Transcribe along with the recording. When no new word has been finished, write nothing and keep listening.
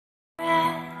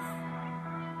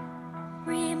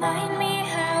Remind me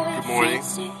how it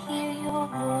feels to hear your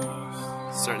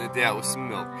voice. Starting the day out with some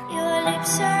milk. Your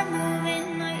lips are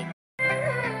moving like.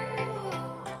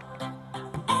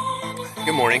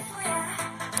 Good morning.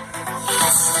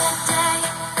 Yesterday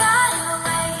got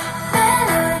away,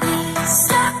 melodies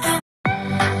stuck in.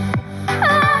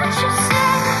 What you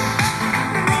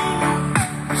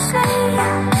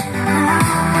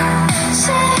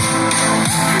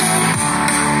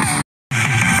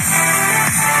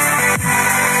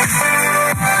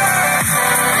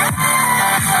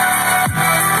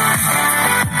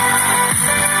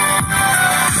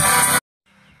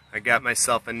I got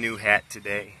myself a new hat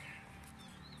today.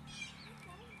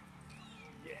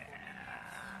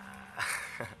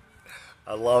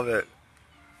 I love it.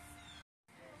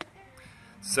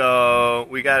 So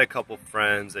we got a couple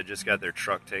friends that just got their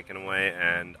truck taken away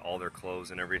and all their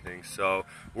clothes and everything. So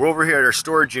we're over here at our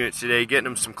storage unit today getting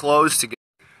them some clothes to get.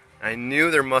 I knew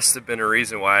there must have been a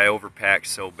reason why I overpacked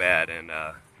so bad, and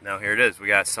now here it is. We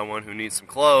got someone who needs some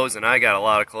clothes, and I got a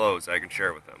lot of clothes I can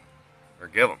share with them or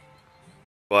give them.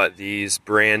 Bought these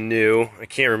brand new. I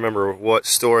can't remember what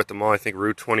store at the mall. I think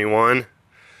Route 21.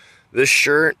 This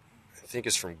shirt, I think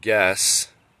is from Guess.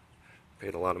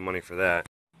 Paid a lot of money for that.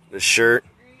 This shirt,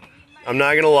 I'm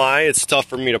not gonna lie, it's tough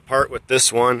for me to part with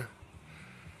this one.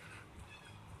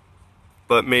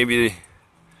 But maybe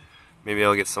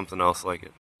I'll get something else like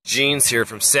it. Jeans here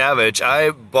from Savage. I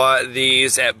bought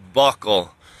these at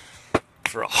Buckle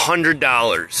for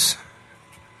 $100.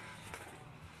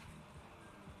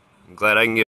 I'm glad I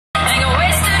can get.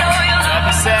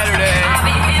 Happy Saturday.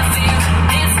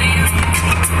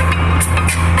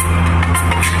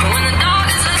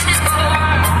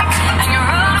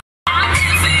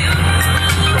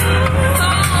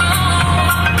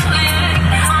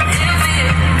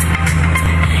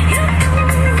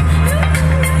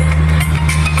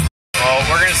 Well,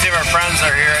 we're gonna see if our friends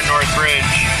are here at North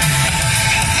Bridge.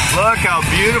 Look how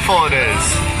beautiful it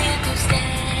is.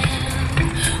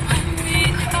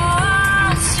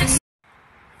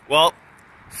 Well,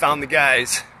 found the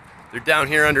guys. They're down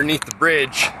here underneath the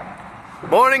bridge.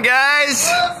 Morning, guys.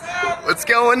 What's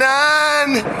going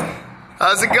on?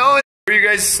 How's it going? Where you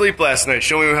guys asleep last night?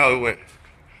 Show me how it went.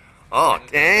 Oh,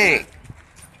 dang.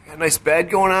 Got a nice bed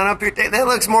going on up here. Dang, that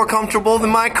looks more comfortable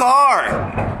than my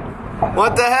car.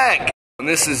 What the heck? And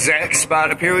this is Zach's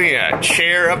spot up here. We got a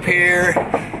chair up here.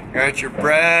 Got your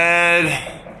bread,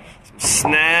 some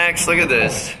snacks. Look at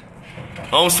this.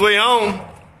 Home sweet home.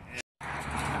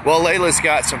 Well, Layla's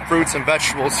got some fruits and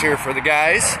vegetables here for the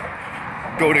guys.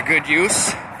 Go to good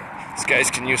use. These guys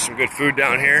can use some good food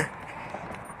down here.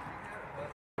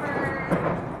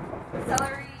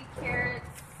 Celery, carrots,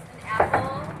 an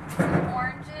apple, some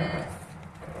oranges,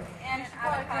 and an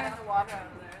avocado. The water out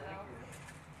of there, though.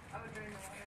 I would drink the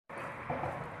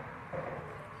water.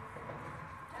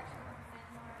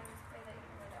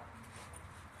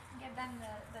 Give them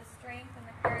the strength and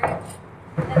the courage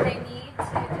that they need to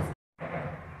just.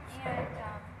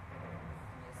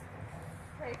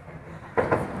 Pray for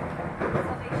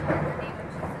salvation in the name of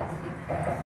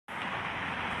Jesus.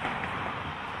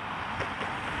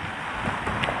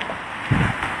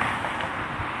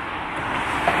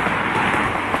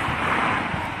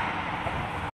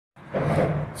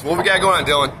 So what we got going on,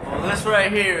 Dylan? Well, this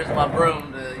right here is my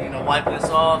broom to, wipe this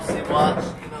off, see, watch,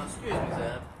 excuse me,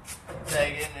 Zeb.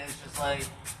 Take it, and it's just like,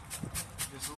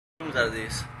 brooms out of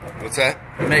these. What's that?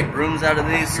 You make brooms out of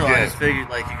these, so Yeah. I just figured,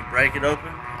 you could break it open,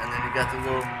 and then you got the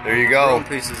little There you go. broom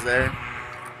pieces there.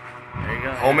 There you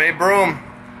go. Homemade broom.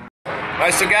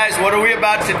 Alright, so guys, what are we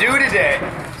about to do today?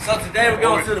 So today we're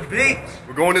going to the beach.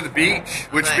 We're going to the beach.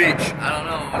 Which beach? I don't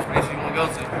know. Which beach you want to go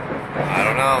to? I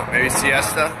don't know. Maybe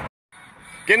Siesta?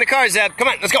 Get in the car, Zeb. Come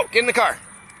on, let's go. Get in the car.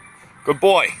 Good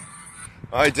boy.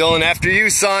 Alright, Dylan, after you,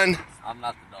 son. I'm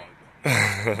not the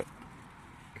dog.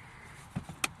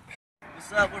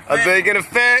 What's up? We're Are they gonna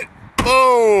fit?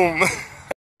 Boom!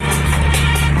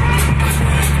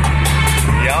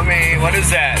 Yummy. What is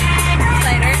that?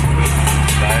 Cider.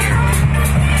 Cider.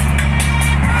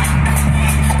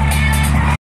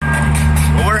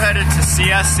 Well, we're headed to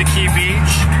Siesta Key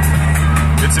Beach.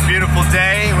 It's a beautiful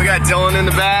day. We got Dylan in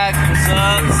the back. What's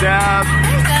up? Zeb.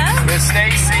 Hey, Zeb. Miss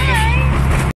Stacy.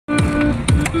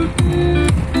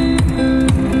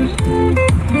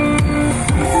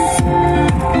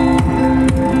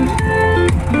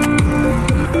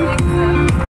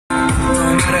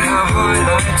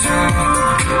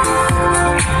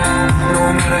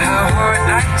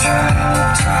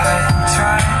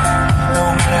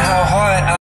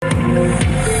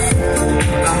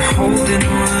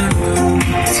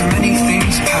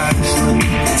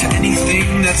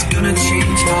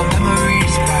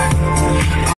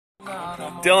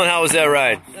 Dylan, how was that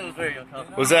ride? It was very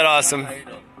uncomfortable. Was that awesome?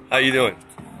 How you doing?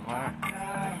 I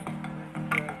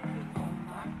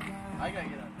gotta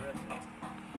get undressed.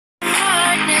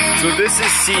 So this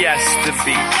is Siesta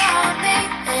Beach.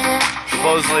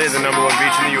 Supposedly the #1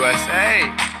 beach in the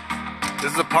USA.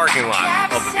 This is a parking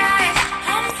lot of the beach.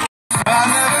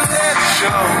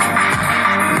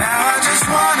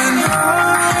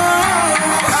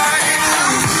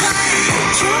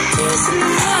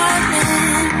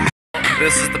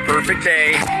 This is the perfect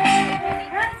day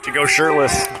to go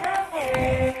shirtless.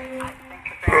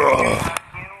 Ugh.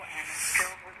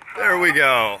 There we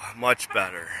go. Much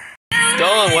better.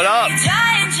 Dylan, what up?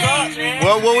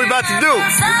 What we about to do? We're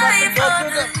about to go to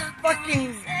the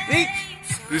fucking beach.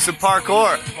 Do some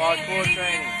parkour. Parkour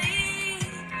training.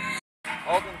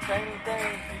 All them training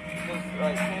things, those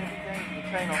like canopy things, you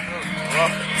train on those.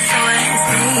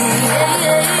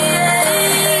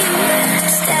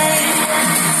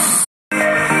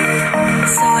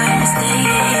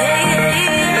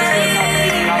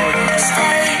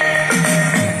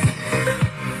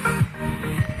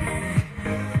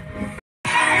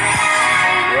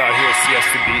 We're out here at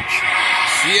Siesta Beach.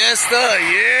 Siesta,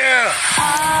 yeah!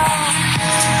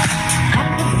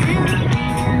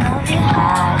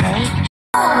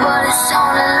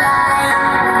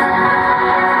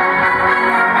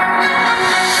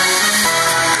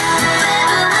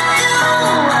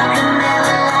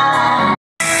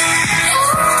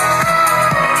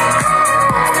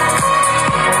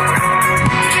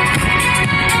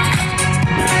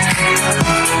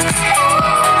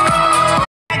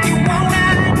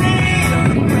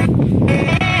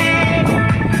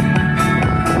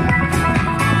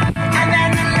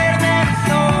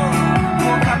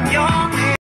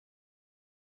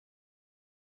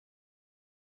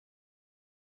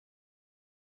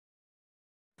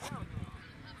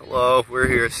 Hello, we're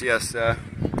here at Siesta.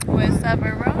 With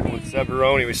Severoni. With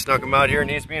Zebaroni. We snuck him out here and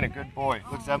he's being a good boy.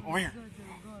 Look, Zeb, over here.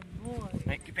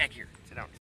 Hey, get back here. Sit down.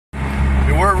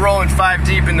 And we're rolling 5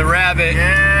 deep in the Rabbit.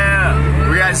 Yeah.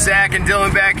 We got Zach and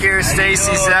Dylan back here,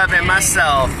 Stacy, Zeb, and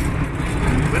myself.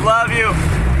 We love you.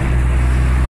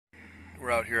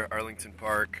 We're out here at Arlington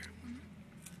Park.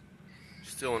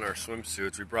 Still in our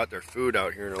swimsuits. We brought their food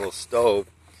out here in a little stove.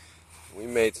 We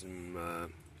made some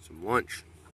lunch.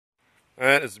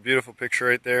 Alright, there's a beautiful picture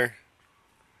right there.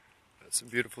 Got some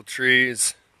beautiful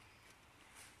trees.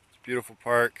 It's a beautiful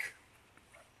park.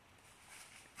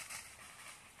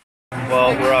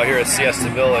 Well, we're out here at Siesta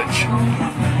Village.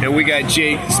 And we got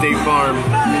Jake at State Farm.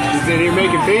 He's in here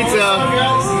making pizza.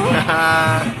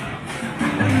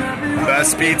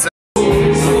 Best pizza.